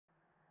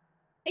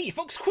Hey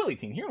folks, Quilly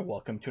here, and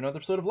welcome to another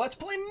episode of Let's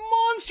Play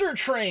Monster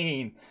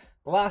Train!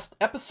 The last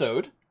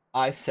episode,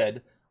 I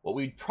said what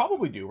we'd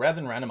probably do, rather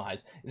than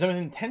randomize, is I would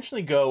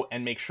intentionally go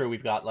and make sure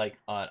we've got, like,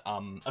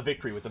 a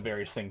victory with the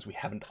various things we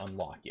haven't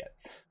unlocked yet.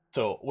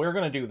 So, we're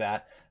gonna do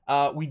that.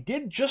 We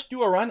did just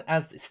do a run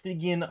as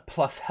Stygian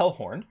plus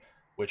Hellhorn,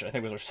 which I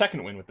think was our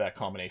second win with that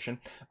combination.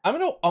 I'm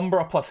gonna go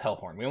Umbra plus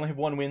Hellhorn. We only have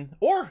one win.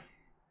 Or, do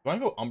I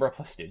want to go Umbra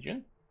plus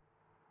Stygian?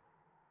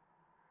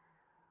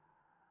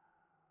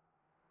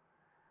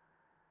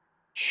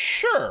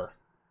 Sure.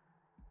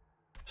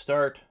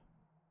 Start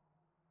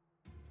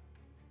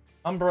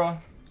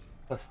Umbra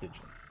plus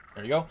Stygian.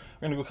 There you go.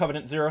 We're gonna go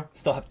Covenant 0.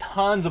 Still have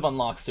tons of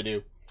unlocks to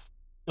do.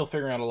 Still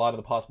figuring out a lot of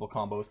the possible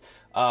combos.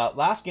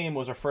 Last game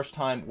was our first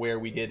time where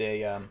we did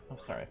a oh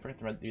sorry, I forgot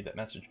to read that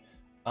message.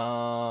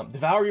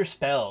 Devour your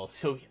spells.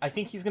 So I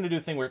think he's gonna do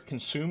a thing where it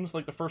consumes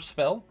like the first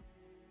spell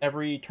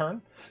every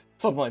turn.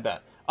 Something like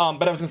that.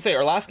 But I was gonna say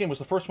our last game was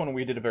the first one where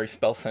we did a very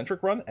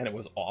spell-centric run, and it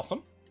was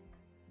awesome.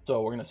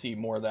 So we're gonna see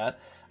more of that.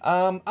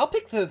 I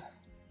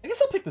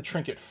guess I'll pick the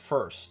trinket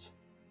first.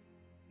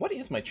 What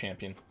is my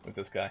champion with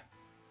this guy?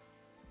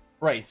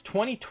 Right, it's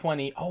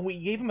 2020. Oh, we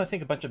gave him, I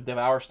think, a bunch of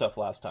Devour stuff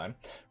last time.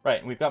 Right,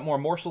 and we've got more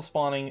morsel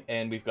spawning,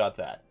 and we've got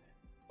that.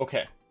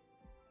 Okay.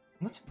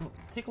 Let's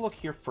take a look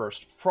here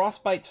first.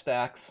 Frostbite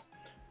stacks.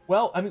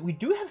 Well, I mean, we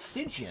do have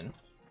Stygian,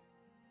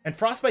 and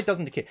Frostbite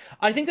doesn't decay.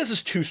 I think this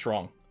is too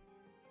strong.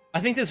 I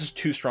think this is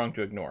too strong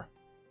to ignore.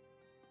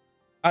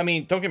 I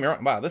mean, don't get me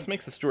wrong. Wow, this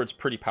makes the stewards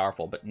pretty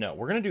powerful, but no.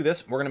 We're going to do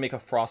this. We're going to make a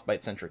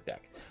Frostbite-centric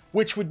deck,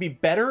 which would be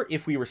better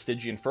if we were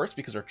Stygian first,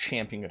 because our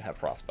champion would have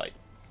Frostbite.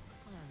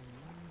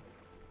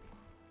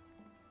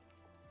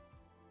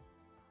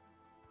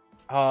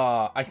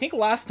 I think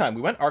last time we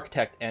went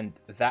Architect, and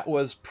that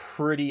was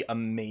pretty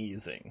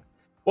amazing.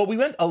 Well, we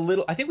went a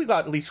little... I think we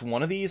got at least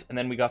one of these, and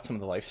then we got some of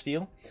the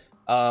lifesteal.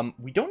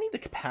 We don't need the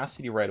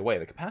capacity right away.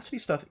 The capacity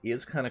stuff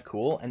is kind of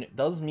cool, and it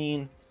does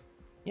mean...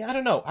 Yeah, I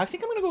don't know. I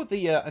think I'm going to go with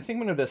the, I think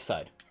I'm going to go this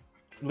side.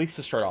 At least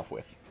to start off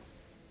with.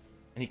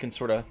 And he can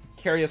sort of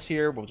carry us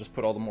here. We'll just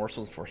put all the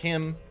morsels for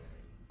him.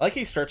 I like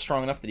he starts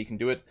strong enough that he can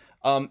do it.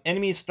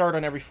 Enemies start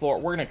on every floor.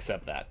 We're going to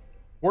accept that.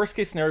 Worst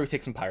case scenario, we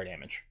take some pyre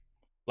damage.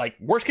 Like,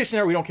 worst case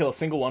scenario, we don't kill a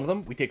single one of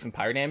them. We take some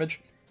pyre damage.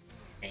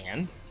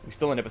 And we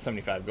still end up at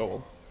 75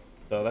 gold.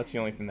 So that's the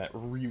only thing that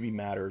really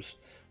matters.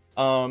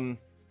 Yeah,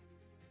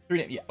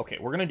 okay,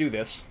 we're going to do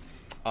this.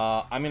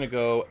 I'm going to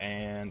go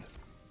and...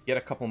 get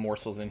a couple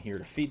morsels in here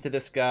to feed to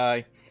this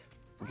guy.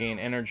 We'll gain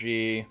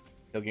energy.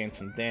 He'll gain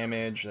some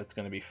damage. That's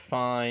going to be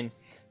fine.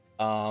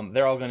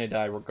 They're all going to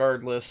die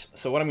regardless.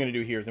 So what I'm going to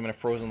do here is I'm going to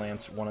Frozen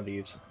Lance one of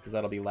these, because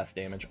that'll be less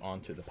damage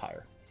onto the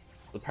Pyre.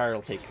 The Pyre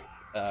will take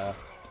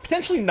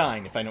potentially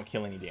 9 if I don't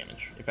kill any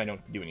damage, if I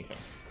don't do anything.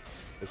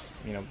 Just,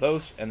 you know,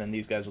 those, and then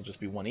these guys will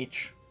just be 1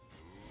 each.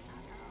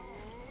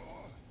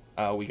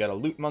 We got a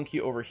Loot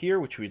Monkey over here,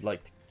 which we'd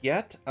like to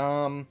get.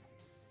 I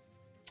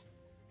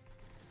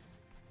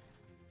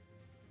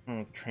don't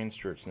know if the train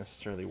steward's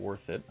necessarily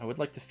worth it. I would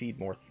like to feed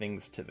more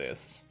things to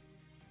this.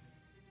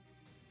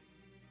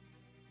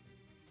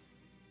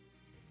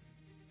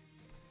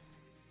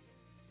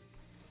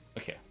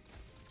 Okay.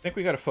 I think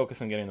we gotta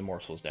focus on getting the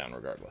morsels down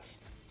regardless.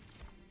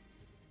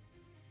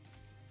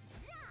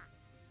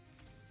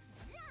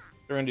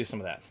 We're gonna do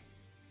some of that.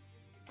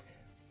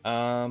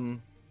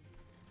 I'm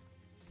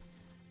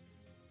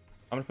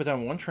gonna put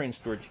down 1 train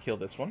steward to kill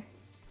this one.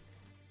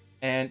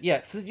 And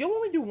yeah, so you'll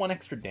only do 1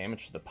 extra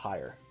damage to the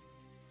pyre.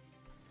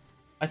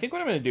 I think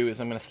what I'm going to do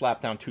is I'm going to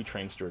slap down 2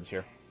 train stewards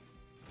here.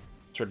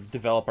 Sort of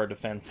develop our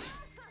defense.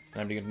 And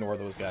I'm going to ignore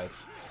those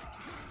guys.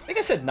 I think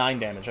I said 9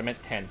 damage. I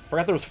meant 10.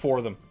 Forgot there was 4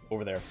 of them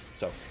over there.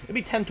 So, it'd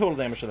be 10 total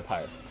damage to the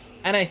pyre.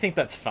 And I think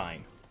that's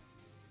fine.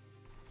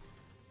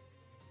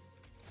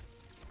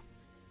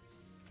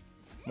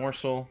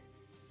 Morsel.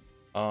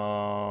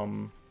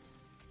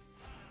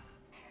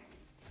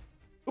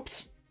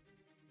 Oops.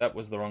 That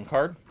was the wrong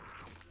card.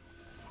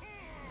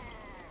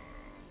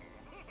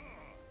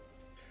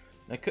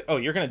 Oh,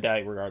 you're gonna die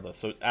regardless,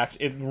 so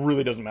actually, it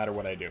really doesn't matter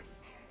what I do.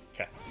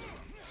 Okay.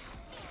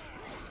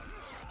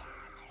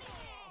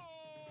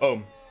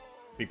 Boom.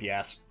 Creepy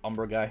ass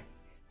Umbra guy.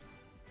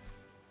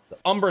 The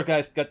Umbra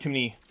guy's got too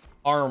many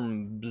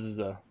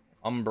arms.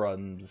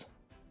 Umbrans.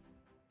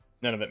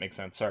 None of it makes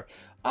sense, sorry.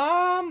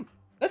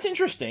 That's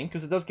interesting,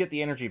 because it does get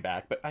the energy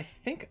back, but I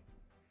think...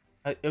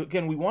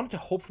 again, we wanted to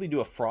hopefully do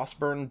a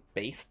Frostburn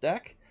base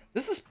deck.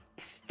 This is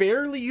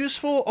fairly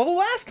useful. Although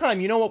last time,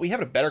 you know what, we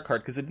have a better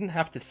card because it didn't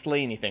have to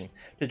slay anything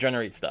to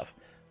generate stuff.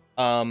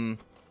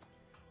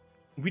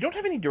 We don't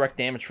have any direct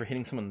damage for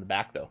hitting someone in the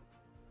back, though.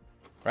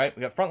 Right?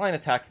 We got frontline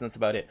attacks, and that's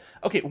about it.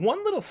 Okay,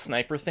 one little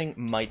sniper thing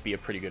might be a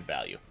pretty good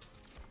value.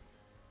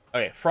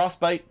 Okay,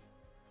 Frostbite.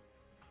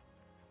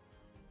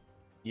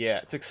 Yeah,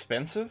 it's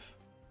expensive.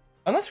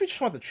 Unless we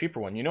just want the cheaper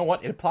one. You know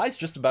what? It applies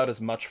just about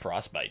as much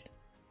Frostbite.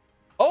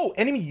 Oh,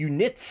 enemy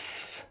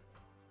units!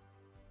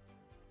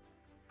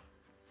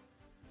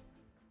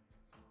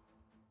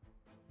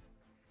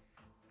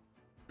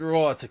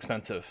 Oh, it's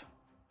expensive.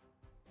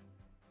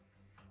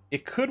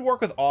 It could work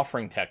with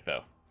offering tech,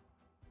 though.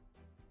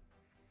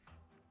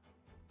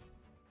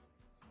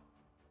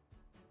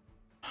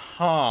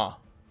 Huh.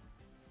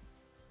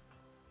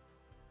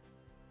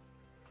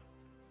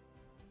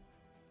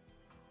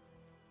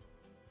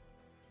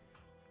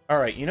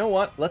 Alright, you know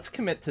what? Let's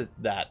commit to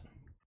that.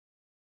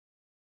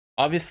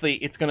 Obviously,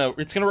 it's gonna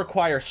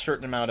require a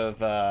certain amount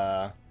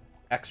of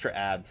extra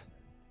ads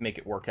to make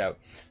it work out.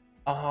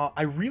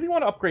 I really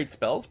want to upgrade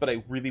spells, but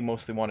I really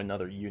mostly want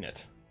another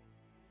unit.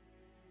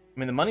 I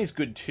mean, the money's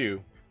good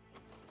too,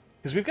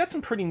 because we've got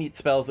some pretty neat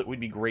spells that would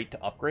be great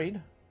to upgrade.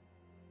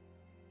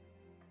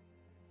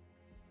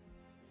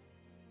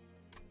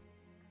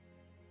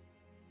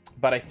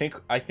 But I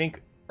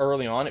think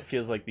early on it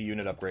feels like the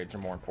unit upgrades are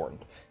more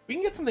important. We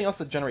can get something else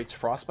that generates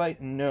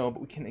frostbite. No,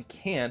 but it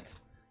can't.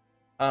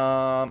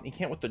 You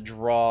can't with the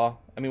draw.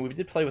 I mean, we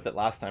did play with it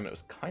last time. It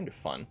was kind of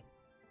fun.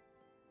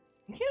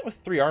 You can't with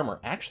 3 armor.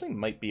 Actually,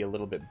 might be a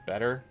little bit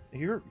better.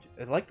 I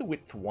like the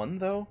width 1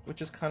 though,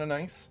 which is kind of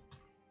nice.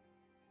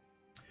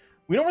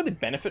 We don't really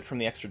benefit from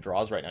the extra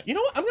draws right now. You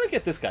know what? I'm gonna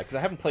get this guy because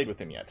I haven't played with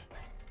him yet.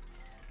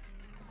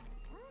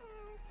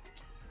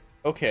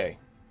 Okay,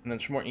 and then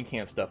some more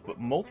incant stuff, but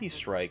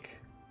multi-strike.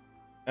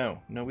 Oh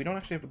no, we don't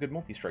actually have a good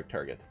multi-strike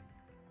target.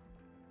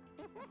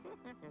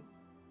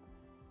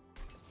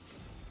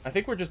 I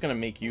think we're just going to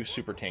make you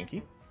super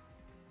tanky.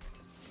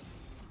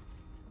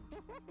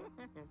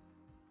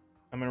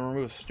 I'm going to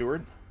remove a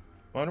steward.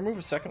 Want to remove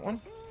a second one?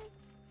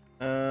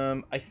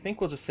 I think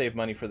we'll just save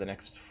money for the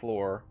next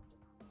floor.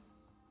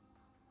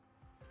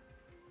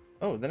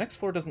 Oh, the next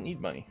floor doesn't need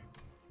money.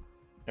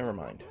 Never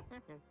mind.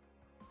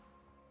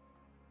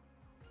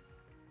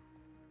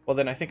 Well,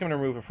 then I think I'm going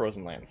to remove a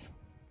frozen lance.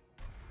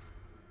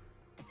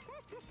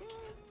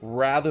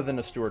 Rather than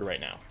a steward right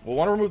now. We'll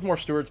want to remove more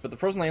stewards, but the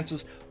frozen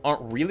lances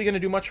aren't really going to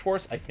do much for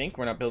us, I think.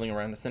 We're not building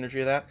around the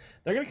synergy of that.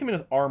 They're going to come in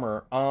with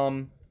armor.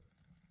 I'm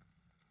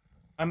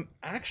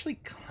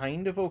actually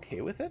kind of okay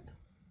with it.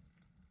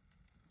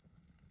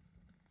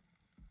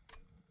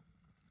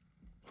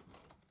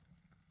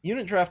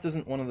 Unit draft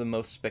isn't one of the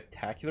most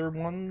spectacular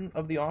one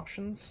of the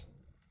options.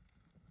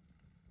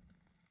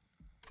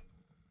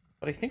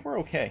 But I think we're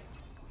okay.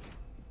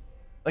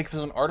 Like, if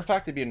there's an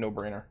artifact, it'd be a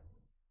no-brainer.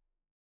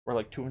 Or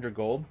like 200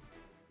 gold.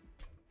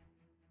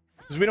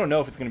 Because we don't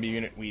know if it's going to be a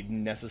unit we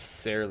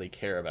necessarily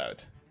care about.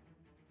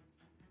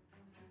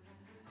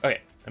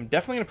 Okay, I'm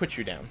definitely going to put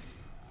you down.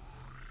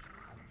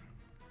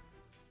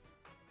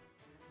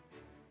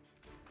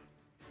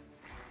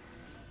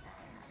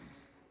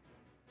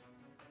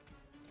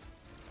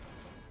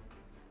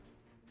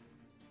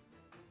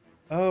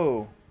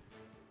 Oh.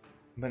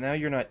 But now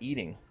you're not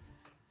eating.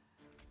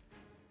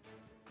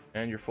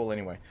 And you're full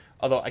anyway.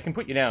 Although, I can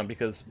put you down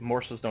because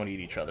morsels don't eat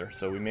each other,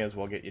 so we may as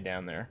well get you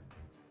down there.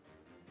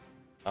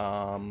 So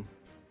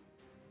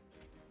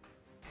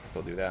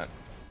I'll do that.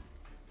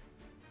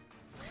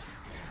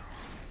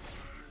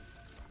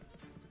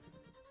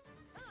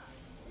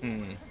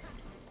 Maybe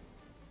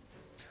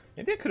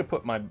I could have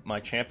put my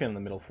champion in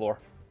the middle floor.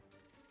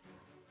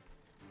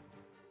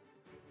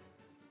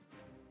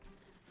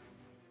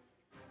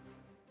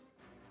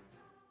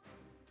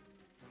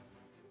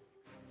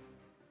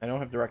 I don't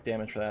have direct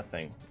damage for that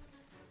thing.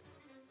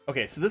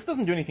 Okay, so this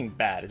doesn't do anything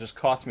bad. It just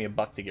costs me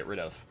 $1 to get rid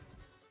of.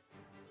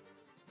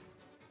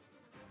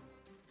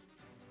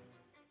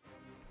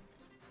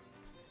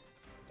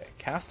 Okay,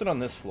 cast it on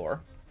this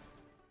floor.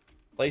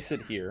 Place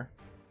it here.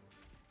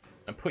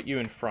 And put you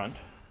in front.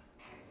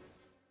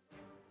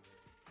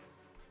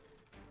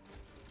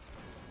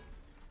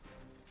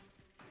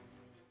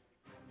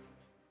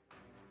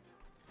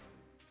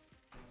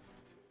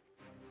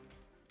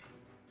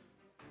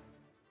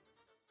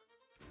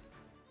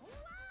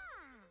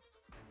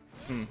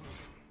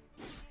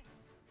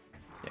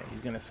 Yeah,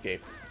 he's gonna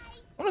escape.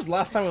 When was the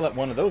last time we let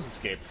one of those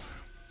escape?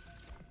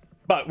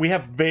 But we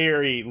have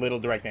very little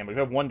direct damage. We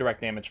have 1 direct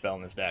damage spell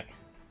in this deck.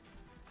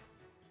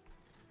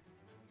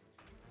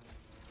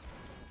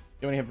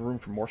 You only have room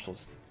for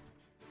morsels.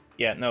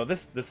 Yeah, no,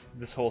 this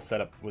whole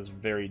setup was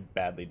very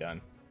badly done.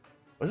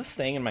 Was this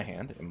staying in my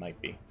hand? It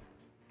might be.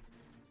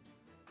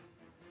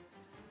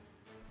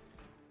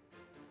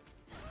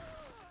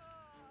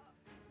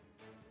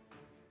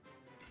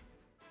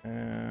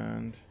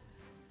 And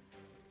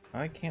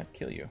I can't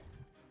kill you.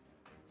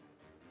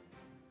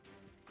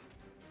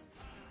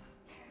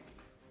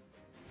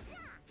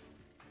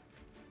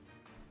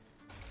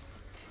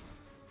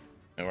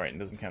 Oh, right, it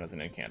doesn't count as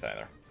an incant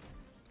either.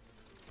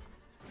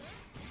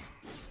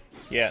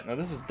 Yeah, no,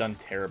 this is done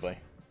terribly.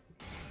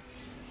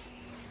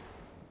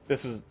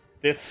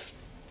 This...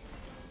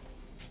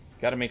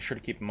 Gotta make sure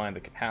to keep in mind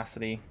the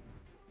capacity.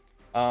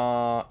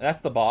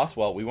 That's the boss.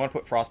 Well, we want to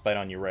put Frostbite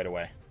on you right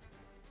away.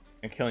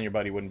 And killing your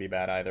buddy wouldn't be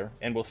bad either.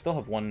 And we'll still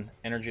have 1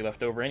 energy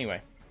left over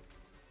anyway.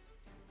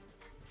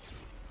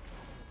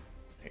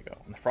 There you go.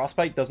 And the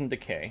Frostbite doesn't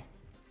decay.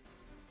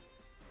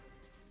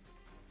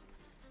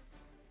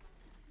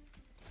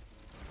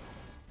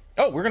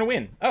 Oh, we're gonna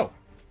win! Oh!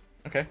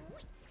 Okay.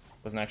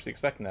 Wasn't actually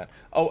expecting that.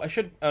 Oh, I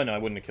should... Oh, no, I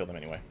wouldn't have killed him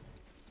anyway.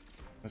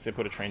 Unless they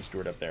put a train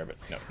steward up there, but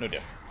no, no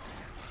diff.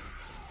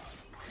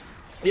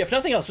 Yeah, if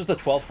nothing else, just a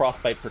 12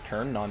 Frostbite per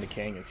turn,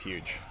 non-decaying, is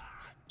huge.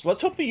 So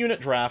let's hope the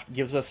unit draft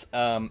gives us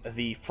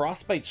the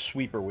Frostbite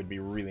Sweeper would be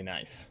really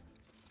nice.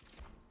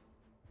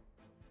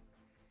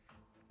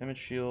 Damage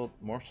Shield,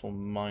 Morsel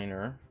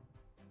Miner.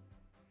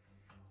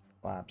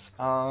 Flaps.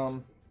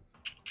 When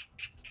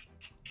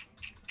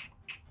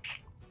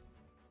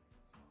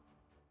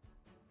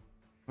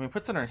we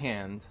put it in our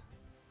hand,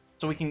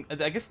 so we can,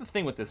 I guess the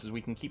thing with this is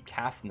we can keep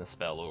casting the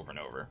spell over and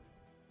over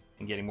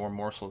and getting more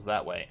morsels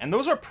that way. And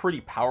those are pretty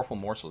powerful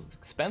morsels. It's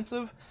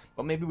expensive,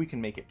 but maybe we can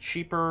make it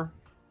cheaper.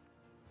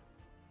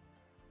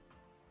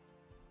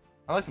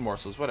 I like the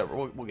morsels, whatever,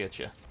 we'll get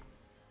you.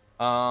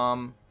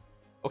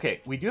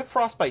 Okay, we do have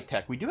Frostbite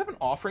Tech. We do have an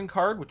offering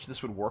card, which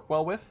this would work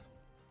well with.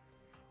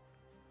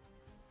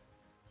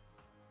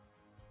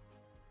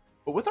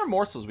 But with our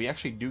morsels, we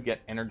actually do get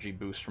energy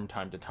boost from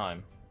time to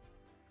time.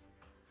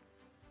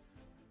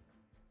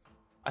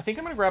 I think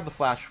I'm going to grab the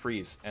Flash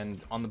Freeze, and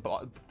on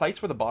the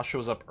fights where the boss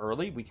shows up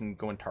early, we can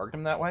go and target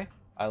him that way.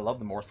 I love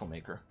the Morsel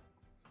Maker.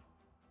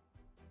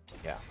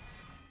 Yeah.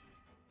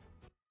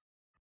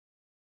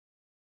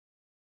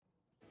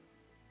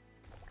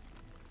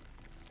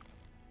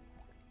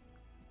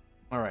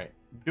 Alright,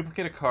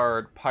 duplicate a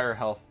card, Pyre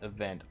Health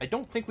event. I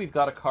don't think we've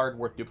got a card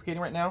worth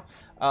duplicating right now.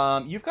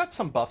 You've got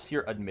some buffs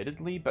here,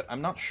 admittedly, but I'm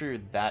not sure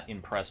you're that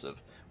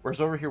impressive. Whereas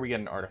over here we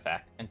get an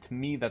artifact, and to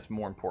me that's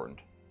more important.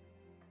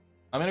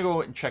 I'm going to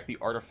go and check the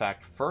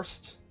artifact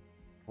first,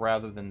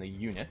 rather than the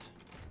unit.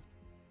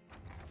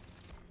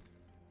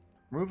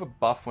 Remove a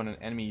buff when an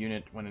enemy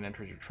unit, when it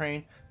enters your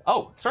train.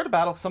 Oh, start a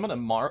battle, summon a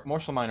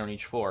Morsel Miner on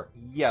each floor.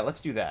 Yeah,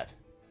 let's do that.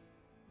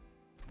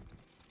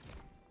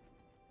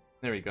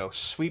 There we go.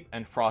 Sweep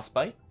and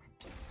Frostbite.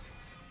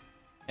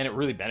 And it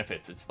really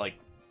benefits. It's like,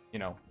 you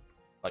know,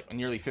 like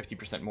nearly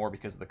 50% more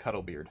because of the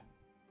Cuddlebeard.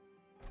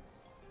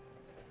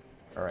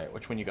 Alright,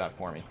 which one you got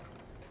for me?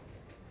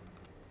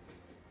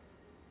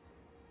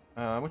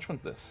 Which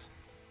one's this?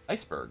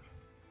 Iceberg.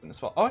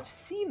 Oh, I've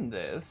seen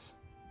this.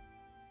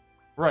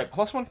 Right,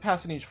 +1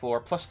 capacity each floor,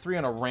 +3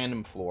 on a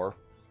random floor.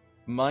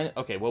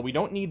 Okay, well, we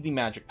don't need the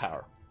magic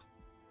power.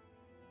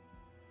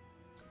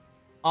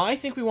 I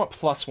think we want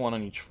 +1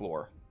 on each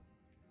floor.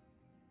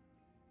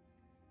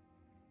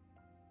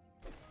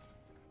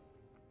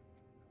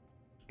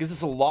 Gives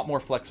us a lot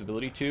more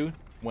flexibility, too,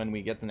 when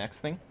we get the next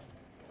thing.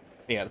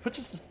 Yeah, it puts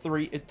us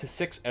to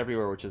 6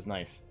 everywhere, which is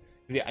nice.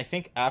 Because, yeah, I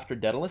think after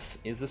Daedalus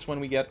is this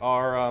when we get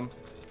our,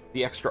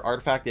 the extra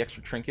artifact, the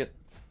extra trinket,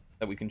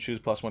 that we can choose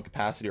 +1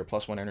 capacity or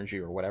 +1 energy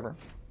or whatever.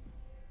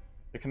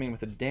 They're coming in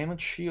with a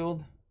damage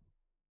shield.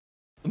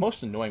 The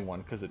most annoying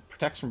one, because it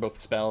protects from both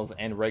spells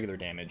and regular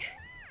damage.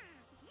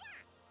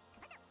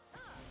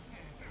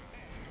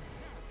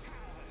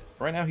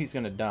 Right now he's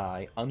going to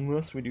die,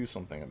 unless we do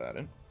something about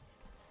it.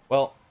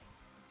 Well,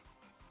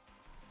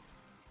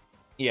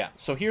 yeah,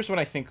 so here's what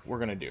I think we're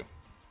going to do.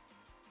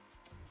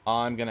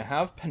 I'm going to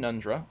have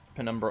Penumbra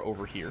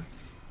over here.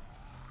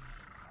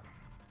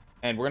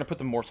 And we're going to put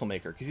the Morsel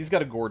Maker, because he's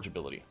got a Gorge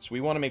ability. So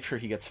we want to make sure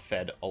he gets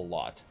fed a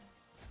lot.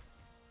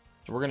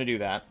 So we're going to do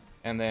that.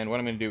 And then what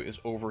I'm going to do is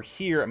over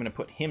here, I'm going to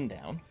put him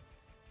down.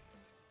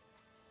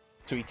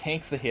 So he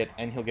tanks the hit,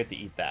 and he'll get to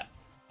eat that.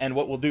 And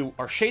what we'll do,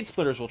 our Shade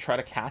Splitters will try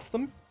to cast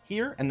them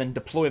here, and then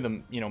deploy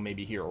them, you know,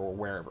 maybe here or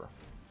wherever.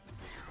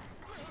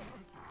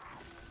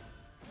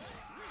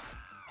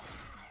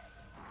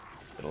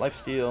 Bit of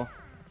lifesteal, a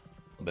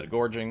little bit of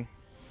gorging.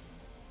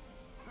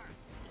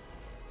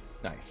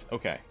 Nice,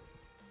 okay.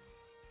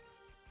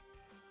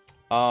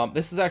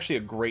 This is actually a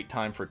great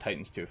time for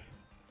Titan's Tooth.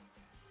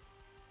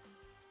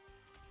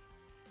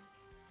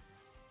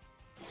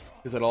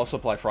 Because it'll also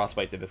apply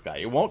Frostbite to this guy.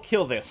 It won't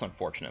kill this,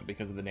 unfortunately,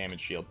 because of the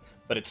damage shield,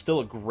 but it's still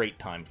a great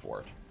time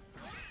for it.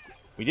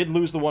 We did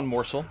lose the one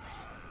morsel,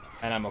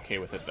 and I'm okay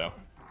with it, though.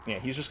 Yeah,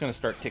 he's just going to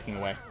start ticking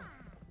away.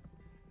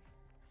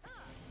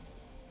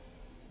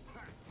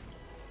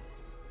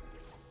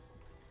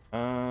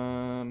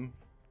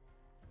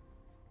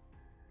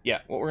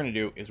 Yeah, what we're going to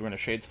do is we're going to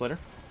Shade Splitter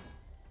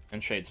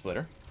and Shade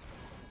Splitter.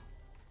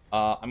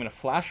 I'm going to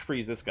Flash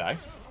Freeze this guy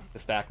to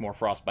stack more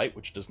Frostbite,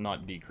 which does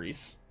not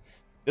decrease.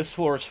 This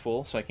floor is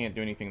full, so I can't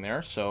do anything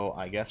there, so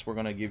I guess we're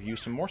going to give you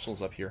some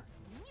morsels up here.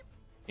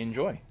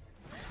 Enjoy.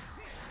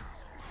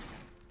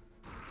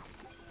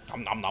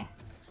 Nom nom nom.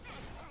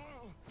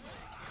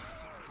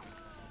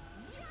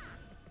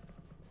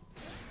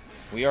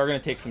 We are going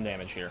to take some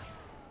damage here.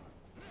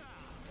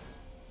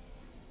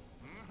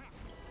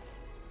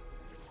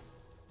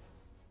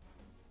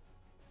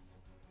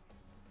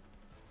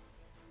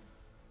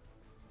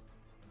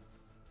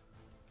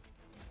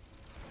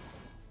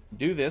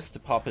 Do this to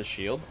pop his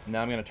shield.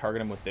 Now I'm going to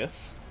target him with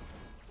this,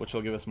 which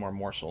will give us more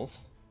morsels.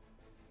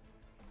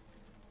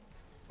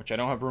 Which I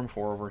don't have room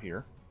for over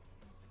here.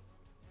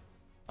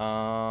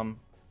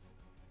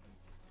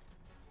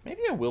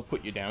 Maybe I will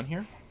put you down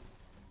here.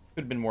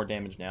 Could have been more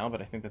damage now,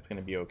 but I think that's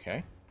going to be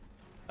okay.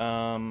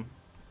 And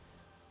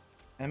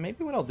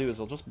maybe what I'll do is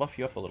I'll just buff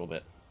you up a little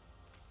bit.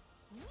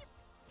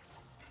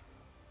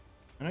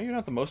 I know you're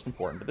not the most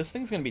important, but this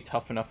thing's going to be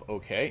tough enough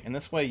okay, and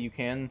this way you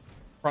can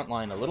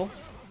frontline a little.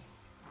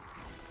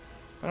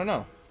 I don't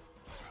know.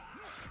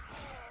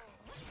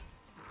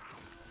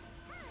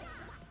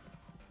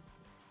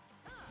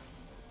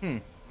 Hmm.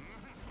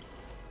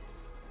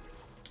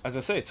 As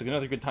I say, it's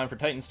another good time for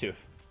Titan's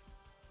Tooth.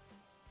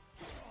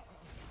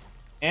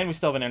 And we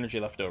still have an energy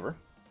left over.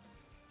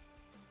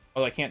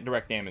 Although I can't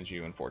direct damage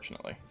you,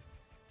 unfortunately.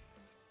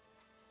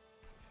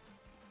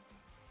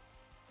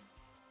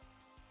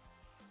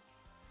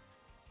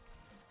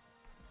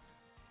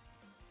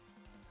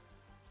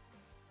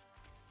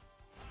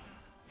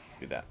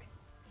 Do that.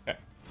 Okay.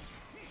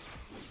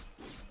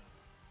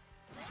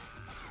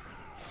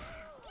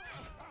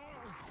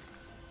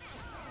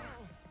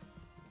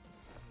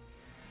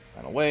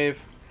 Final wave.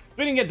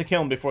 We didn't get to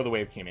kill him before the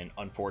wave came in,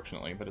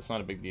 unfortunately, but it's not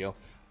a big deal.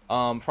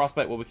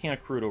 Frostbite, well, we can't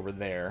accrue it over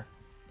there.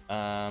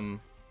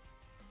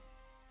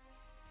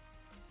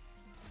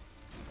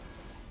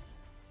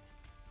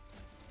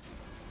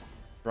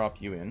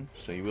 Drop you in,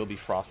 so you will be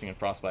frosting and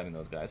frostbiting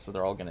those guys, so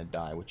they're all going to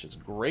die, which is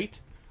great.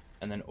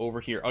 And then over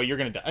here, oh, you're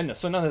going to die. No,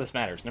 so none of this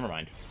matters. Never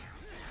mind.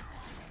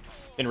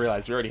 Didn't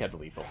realize we already had the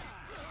lethal.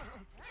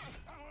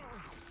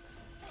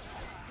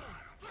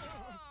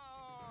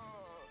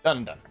 Done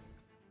and done.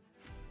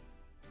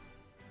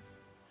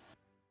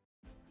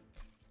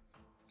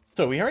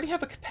 So we already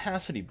have a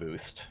capacity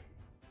boost.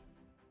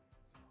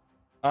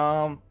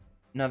 Now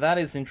that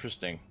is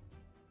interesting.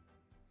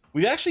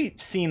 We've actually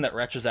seen that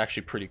Wretch is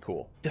actually pretty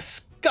cool.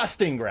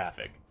 Disgusting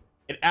graphic.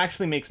 It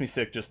actually makes me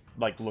sick just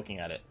like looking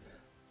at it.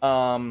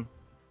 But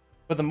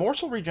the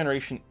morsel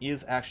regeneration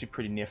is actually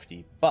pretty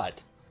nifty.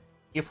 But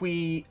if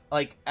we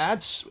like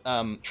add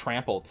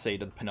trample, say,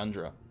 to the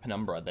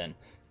penumbra, then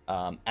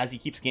as he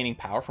keeps gaining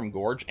power from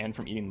Gorge and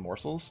from eating the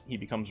morsels, he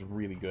becomes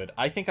really good.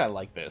 I think I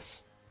like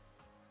this.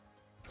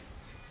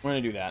 We're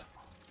gonna do that.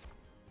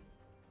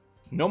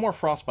 No more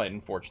frostbite,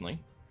 unfortunately.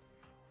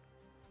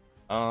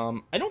 I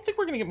don't think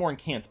we're gonna get more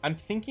incants. I'm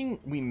thinking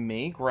we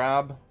may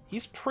grab.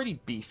 He's pretty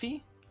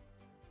beefy,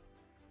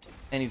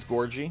 and he's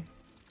gorgy.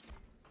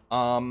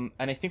 And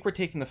I think we're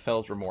taking the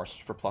Fell's Remorse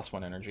for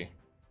 +1 energy.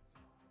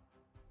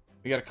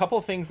 We got a couple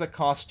of things that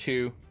cost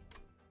 2.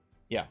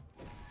 Yeah,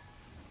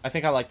 I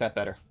think I like that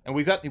better. And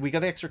we got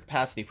the extra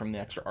capacity from the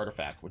extra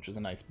artifact, which is a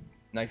nice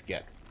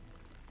get.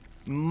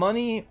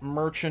 Money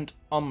Merchant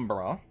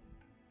Umbra.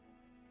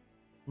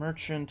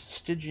 Merchant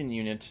Stygian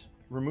unit.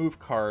 Remove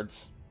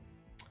cards.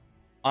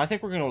 I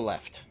think we're going to go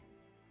left.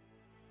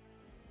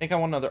 I think I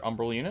want another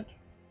Umbral unit.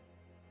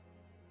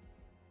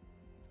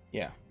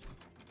 Yeah.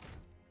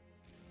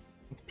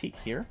 Let's peek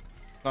here.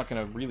 Not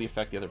going to really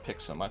affect the other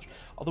picks so much.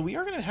 Although we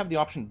are going to have the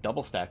option of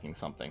double stacking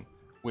something,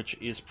 which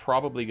is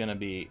probably going to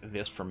be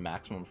this for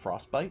maximum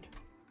frostbite.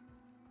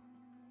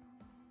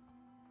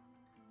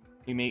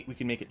 We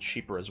can make it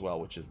cheaper as well,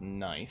 which is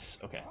nice.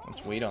 Okay,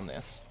 let's wait on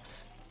this.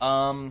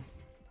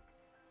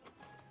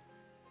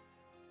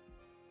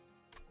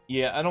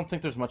 Yeah, I don't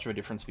think there's much of a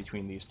difference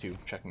between these two.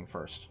 Checking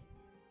first.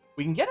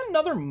 We can get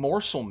another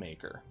Morsel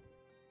Maker.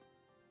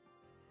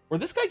 Where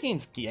this guy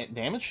gains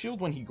damage shield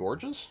when he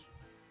gorges?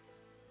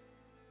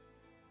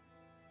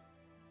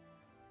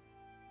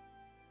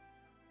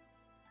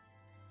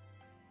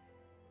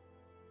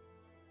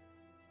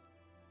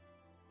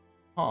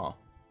 Huh.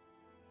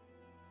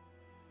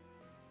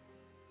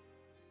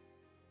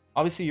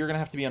 Obviously, you're going to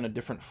have to be on a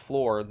different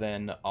floor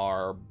than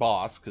our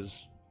boss,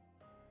 because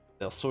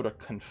they'll sort of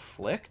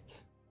conflict.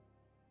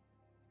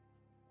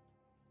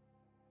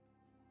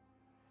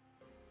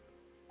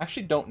 I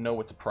actually don't know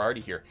what's a priority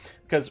here,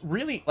 because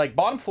really, like,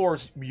 bottom floor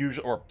is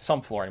usually, or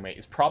some floor anyway,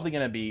 is probably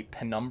going to be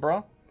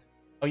Penumbra.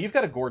 Oh, you've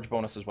got a Gorge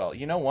bonus as well.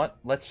 You know what?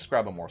 Let's just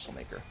grab a Morsel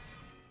Maker.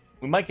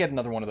 We might get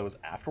another one of those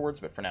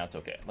afterwards, but for now it's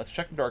okay. Let's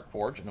check the Dark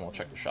Forge, and then we'll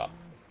check the shop.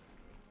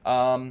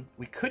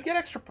 We could get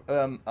extra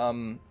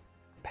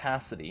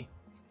capacity.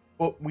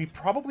 But we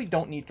probably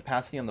don't need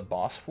capacity on the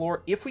boss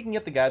floor if we can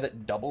get the guy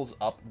that doubles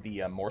up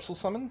the morsel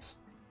summons.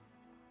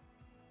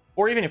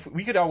 Or even if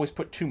we could always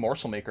put 2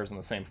 morsel makers on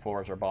the same floor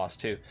as our boss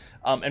too.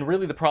 And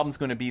really the problem is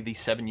going to be the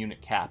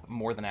 7-unit cap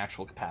more than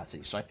actual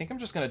capacity. So I think I'm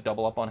just going to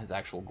double up on his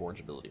actual Gorge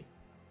ability.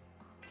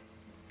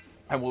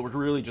 I will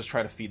really just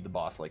try to feed the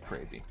boss like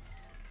crazy.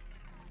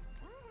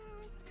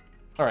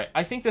 Alright,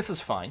 I think this is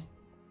fine.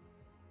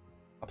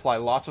 Apply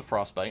lots of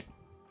frostbite.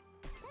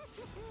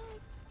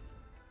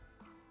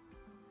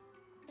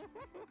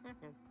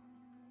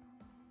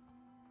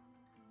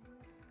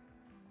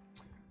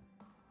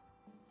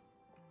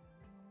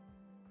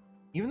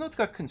 Even though it's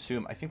got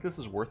Consume, I think this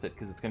is worth it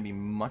because it's going to be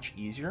much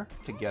easier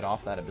to get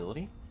off that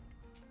ability.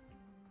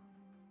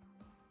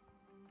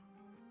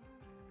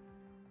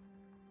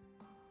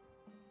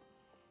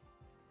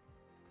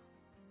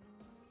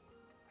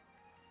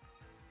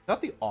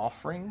 Got the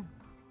Offering,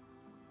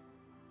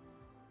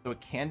 so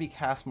it can be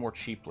cast more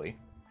cheaply.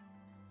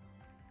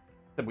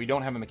 We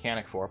don't have a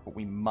mechanic for it, but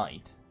we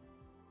might.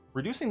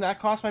 Reducing that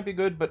cost might be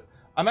good, but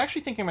I'm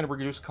actually thinking I'm going to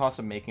reduce the cost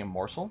of making a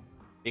morsel,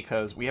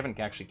 because we haven't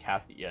actually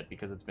cast it yet,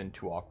 because it's been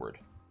too awkward.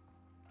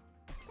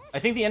 I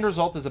think the end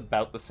result is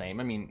about the same.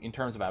 I mean, in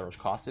terms of average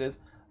cost it is.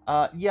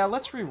 Yeah,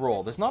 let's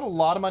re-roll. There's not a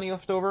lot of money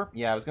left over.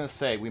 Yeah, I was going to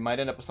say, we might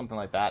end up with something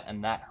like that,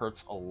 and that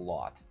hurts a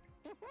lot.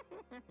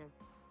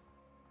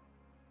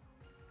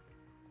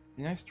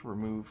 Be nice to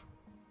remove.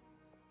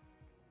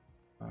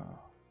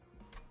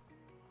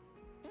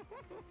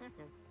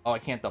 Oh, I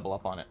can't double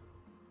up on it.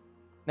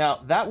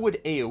 Now, that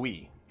would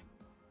AoE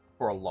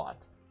for a lot.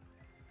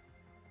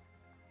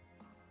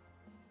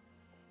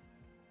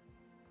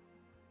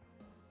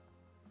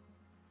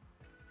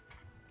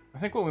 I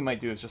think what we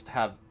might do is just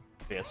have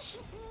this,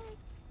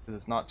 because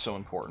it's not so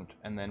important.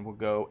 And then we'll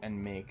go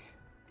and make...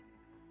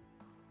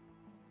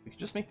 We could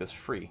just make this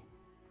free.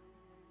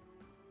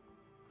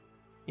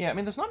 Yeah, I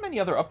mean, there's not many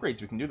other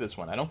upgrades we can do this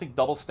one. I don't think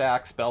double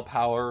stack, spell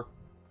power...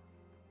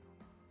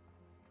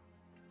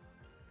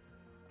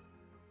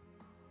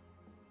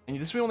 And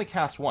this we only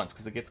cast once,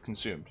 because it gets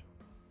consumed.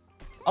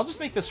 I'll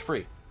just make this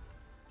free.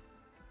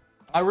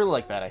 I really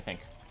like that, I think.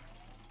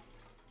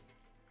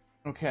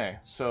 Okay,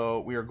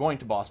 so we are going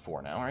to boss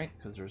 4 now, right?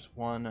 Because there's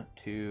 1,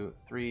 2,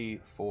 3,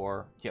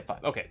 4... Yeah,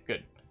 5. Okay,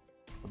 good.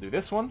 We'll do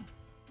this one.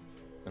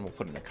 And we'll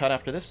put in a cut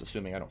after this,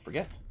 assuming I don't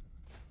forget.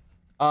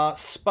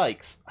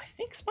 Spikes. I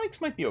think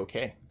spikes might be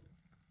okay.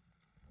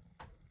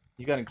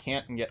 You got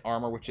Incant and get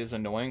armor, which is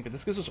annoying, but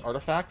this gives us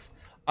artifacts.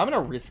 I'm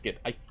going to risk it.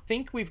 I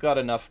think we've got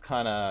enough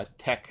kind of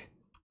tech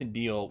to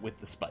deal with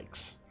the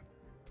spikes.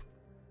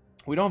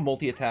 We don't have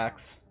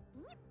multi-attacks.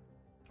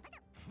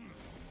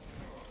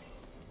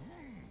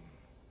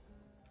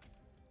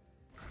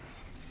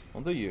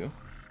 We'll do you.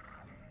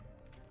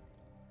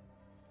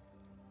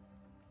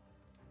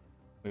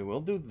 We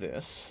will do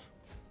this.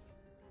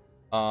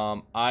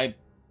 Oh,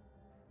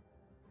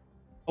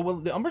 well,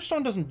 the Umbra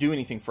Stone doesn't do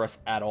anything for us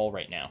at all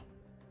right now.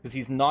 Because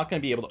he's not going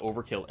to be able to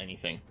overkill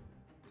anything.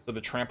 So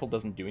the trample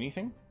doesn't do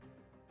anything.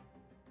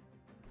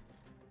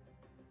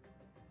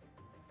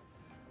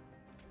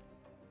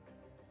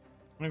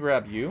 I'm going to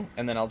grab you,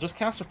 and then I'll just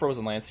cast a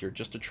Frozen Lance here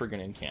just to trigger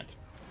an incant.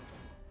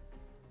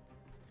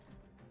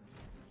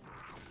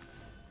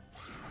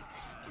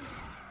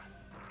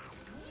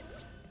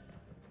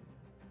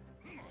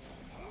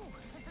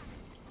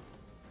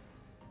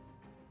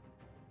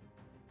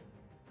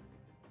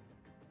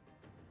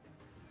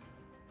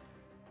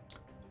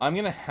 I'm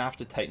going to have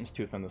to Titan's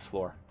Tooth on this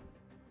floor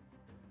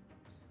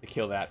to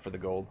kill that for the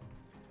gold.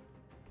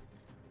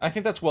 I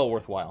think that's well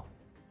worthwhile.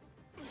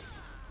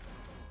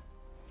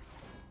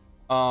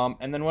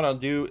 And then what I'll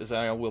do is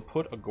I will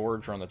put a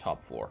Gorger on the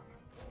top floor.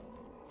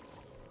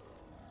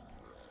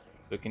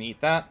 So it can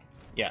eat that.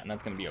 Yeah, and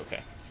that's going to be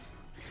okay.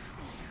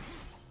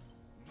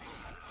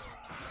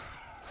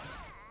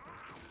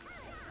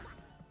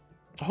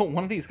 Oh,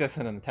 one of these guys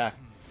had an attack.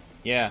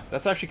 Yeah,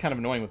 that's actually kind of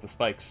annoying with the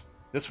spikes.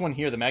 This one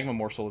here, the Magma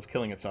Morsel, is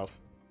killing itself.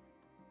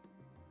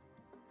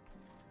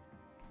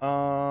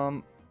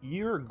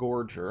 You're a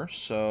Gorger,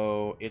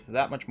 so it's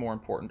that much more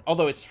important.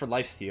 Although it's for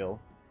lifesteal.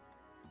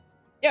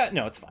 Yeah,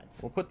 no, it's fine.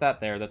 We'll put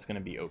that there. That's going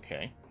to be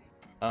okay.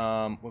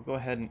 We'll go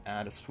ahead and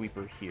add a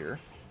sweeper here.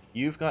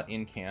 You've got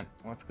Incant.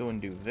 Let's go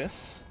and do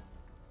this.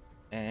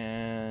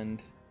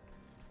 And...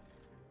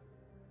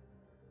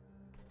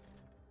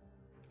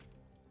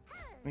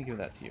 let me give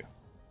that to you.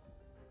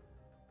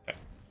 Okay.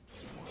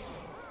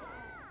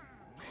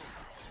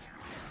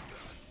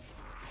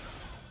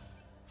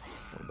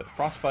 A little bit of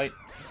Frostbite.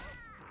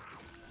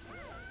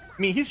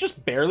 I mean, he's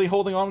just barely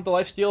holding on with the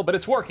lifesteal, but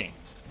it's working.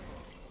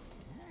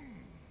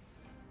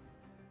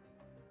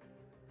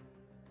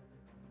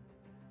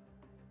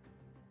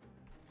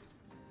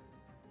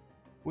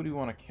 Who do you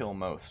want to kill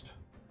most?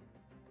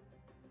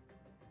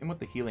 And with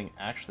the healing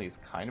actually is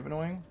kind of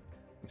annoying.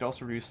 You could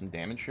also reduce some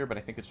damage here, but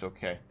I think it's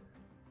okay.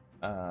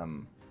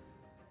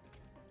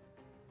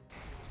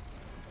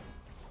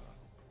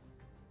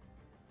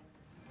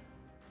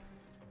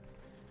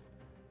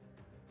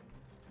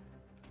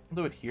 I'll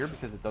do it here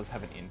because it does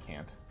have an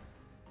incant.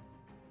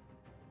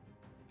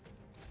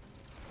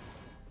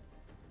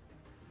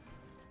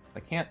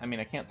 I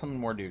can't summon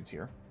more dudes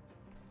here.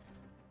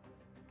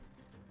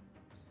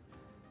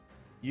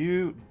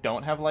 You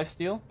don't have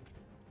lifesteal?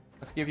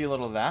 Let's give you a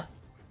little of that.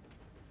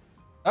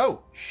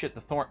 Oh, shit,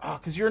 the thorn. Oh,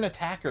 because you're an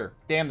attacker.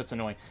 Damn, that's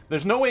annoying.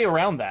 There's no way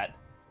around that.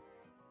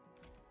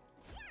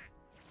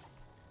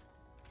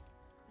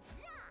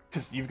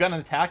 Because you've got an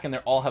attack and they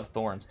all have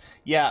thorns.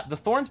 Yeah, the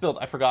thorns build,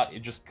 I forgot, it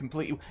just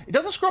completely... It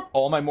doesn't screw up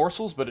all my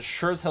morsels, but it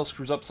sure as hell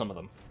screws up some of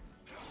them.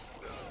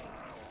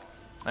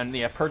 And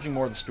yeah, purging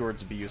more of the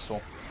stewards would be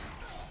useful.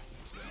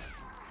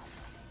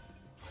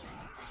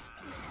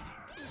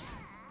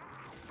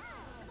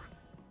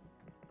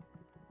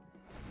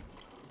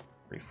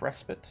 Brief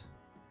respite.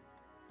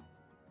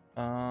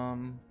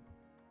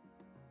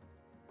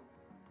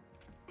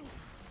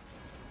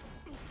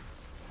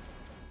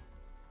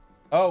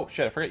 Oh,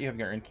 shit, I forgot you have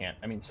your incant.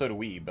 I mean, so do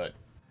we, but...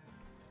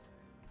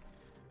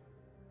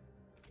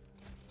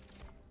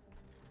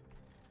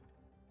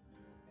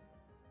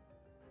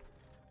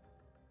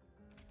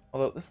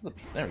 Although, this is the...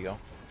 There we go.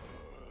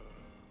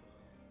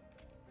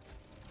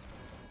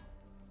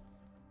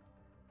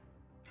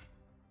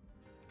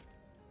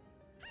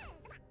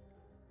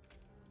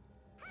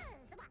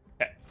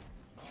 Okay.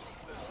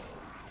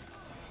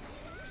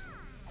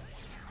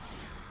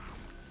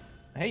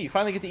 Hey, you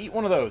finally get to eat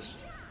one of those.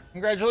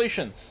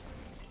 Congratulations.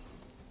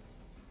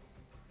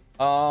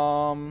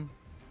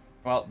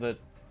 Well, the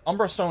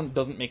Umbra Stone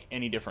doesn't make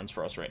any difference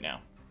for us right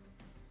now.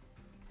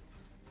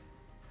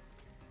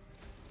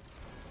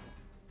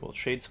 We'll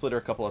Shade Splitter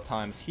a couple of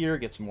times here,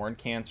 get some more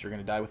incants. You're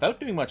going to die without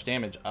doing much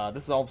damage.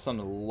 This is all of a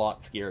sudden a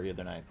lot scarier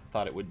than I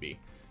thought it would be.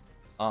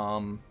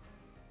 I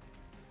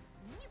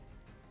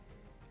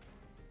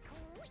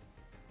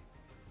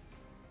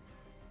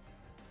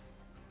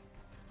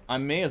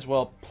may as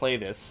well play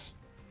this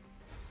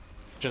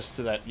just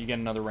so that you get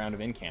another round of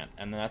incant.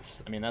 And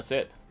that's, I mean, that's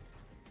it.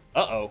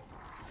 Uh-oh.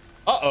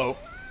 Uh-oh.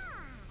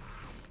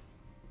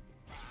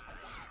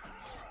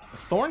 The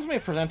Thorns may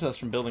have prevented us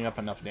from building up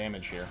enough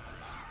damage here.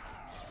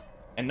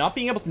 And not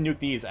being able to nuke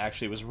these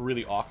actually was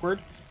really awkward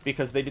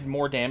because they did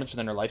more damage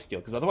than our lifesteal,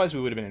 because otherwise we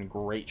would have been in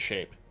great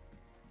shape.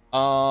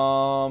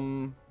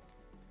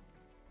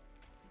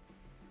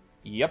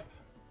 Yep.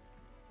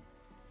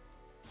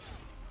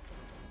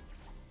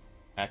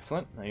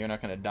 Excellent. Now you're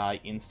not going to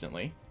die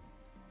instantly.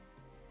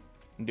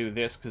 Do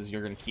this because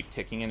you're going to keep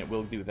ticking, and it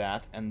will do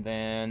that. And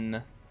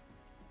then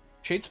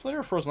Shade Splitter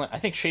or Frozen Light? I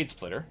think Shade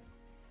Splitter.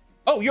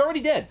 Oh, you're already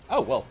dead.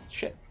 Oh, well,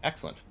 shit.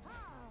 Excellent.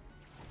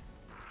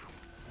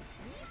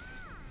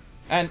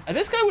 And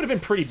this guy would have been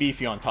pretty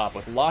beefy on top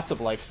with lots of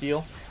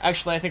lifesteal.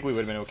 Actually, I think we would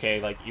have been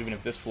okay, like, even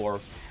if this floor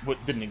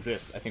didn't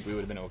exist, I think we would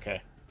have been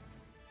okay.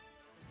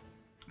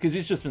 Because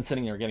he's just been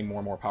sitting there getting more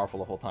and more powerful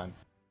the whole time.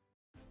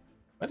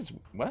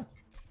 What?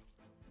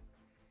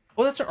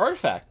 Oh, that's an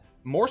artifact.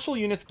 Morsel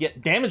units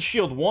get damage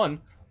shield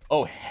 1.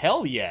 Oh,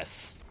 hell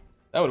yes.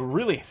 That would have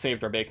really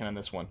saved our bacon on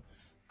this one.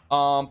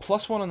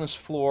 +1 on this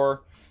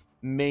floor,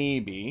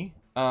 maybe.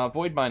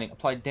 Void Binding,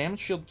 apply damage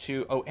shield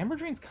 2. Oh, Ember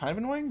Drain's kind of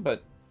annoying,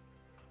 but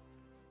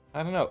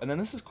I don't know. And then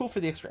this is cool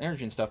for the extra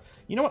energy and stuff.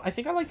 You know what? I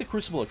think I like the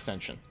Crucible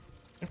extension.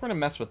 I think we're going to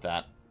mess with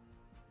that.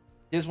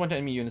 Is 1 to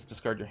enemy units,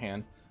 discard your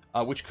hand.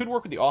 Which could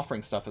work with the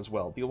offering stuff as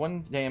well. Deal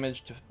 1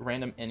 damage to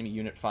random enemy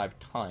unit 5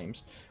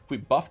 times. If we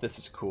buff this,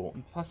 it's cool.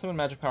 And +7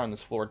 magic power on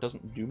this floor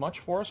doesn't do much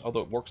for us,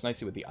 although it works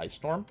nicely with the Ice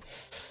Storm.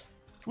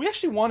 Do we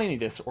actually want any of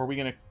this, or are we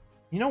going to...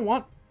 You know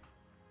what?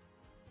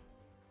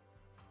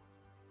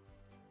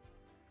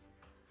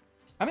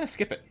 I'm going to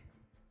skip it.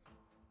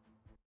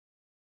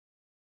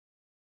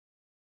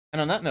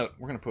 And on that note,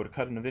 we're going to put a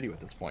cut in the video at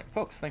this point.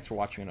 Folks, thanks for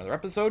watching another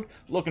episode.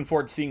 Looking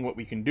forward to seeing what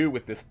we can do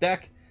with this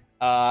deck.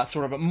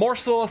 Sort of a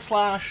morsel /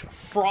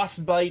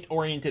 frostbite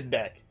oriented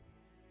deck.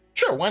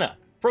 Sure, why not?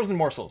 Frozen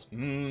morsels.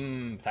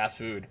 Fast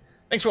food.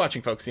 Thanks for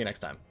watching, folks. See you next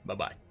time.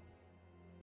 Bye-bye.